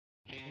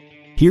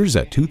Here's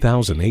a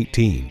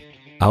 2018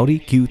 Audi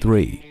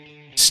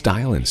Q3.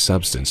 Style and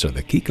substance are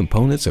the key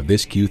components of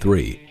this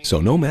Q3,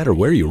 so no matter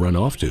where you run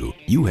off to,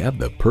 you have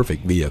the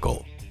perfect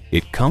vehicle.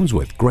 It comes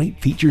with great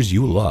features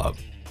you love.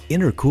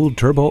 Intercooled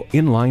turbo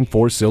inline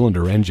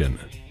 4-cylinder engine,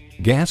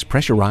 gas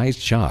pressurized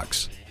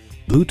shocks,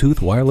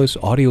 Bluetooth wireless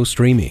audio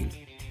streaming,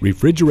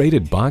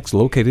 refrigerated box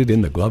located in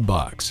the glove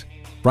box,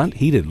 front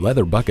heated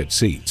leather bucket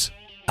seats,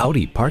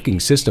 Audi Parking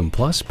System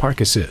Plus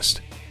Park Assist,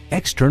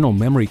 external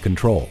memory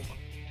control,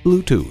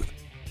 Bluetooth,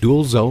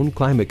 dual zone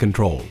climate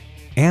control,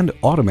 and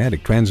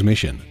automatic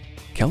transmission.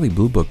 Kelley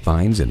Blue Book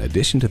finds in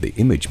addition to the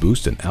image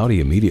boost an Audi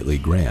immediately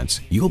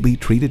grants, you'll be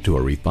treated to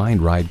a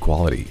refined ride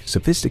quality,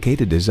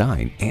 sophisticated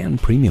design,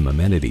 and premium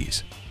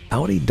amenities.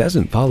 Audi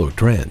doesn't follow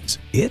trends,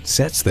 it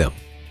sets them.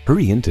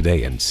 Hurry in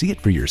today and see it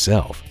for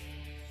yourself.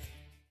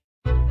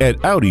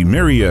 At Audi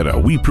Marietta,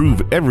 we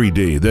prove every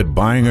day that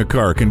buying a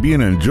car can be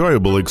an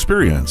enjoyable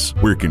experience.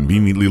 We're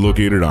conveniently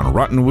located on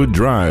Rottenwood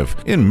Drive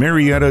in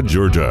Marietta,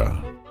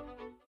 Georgia.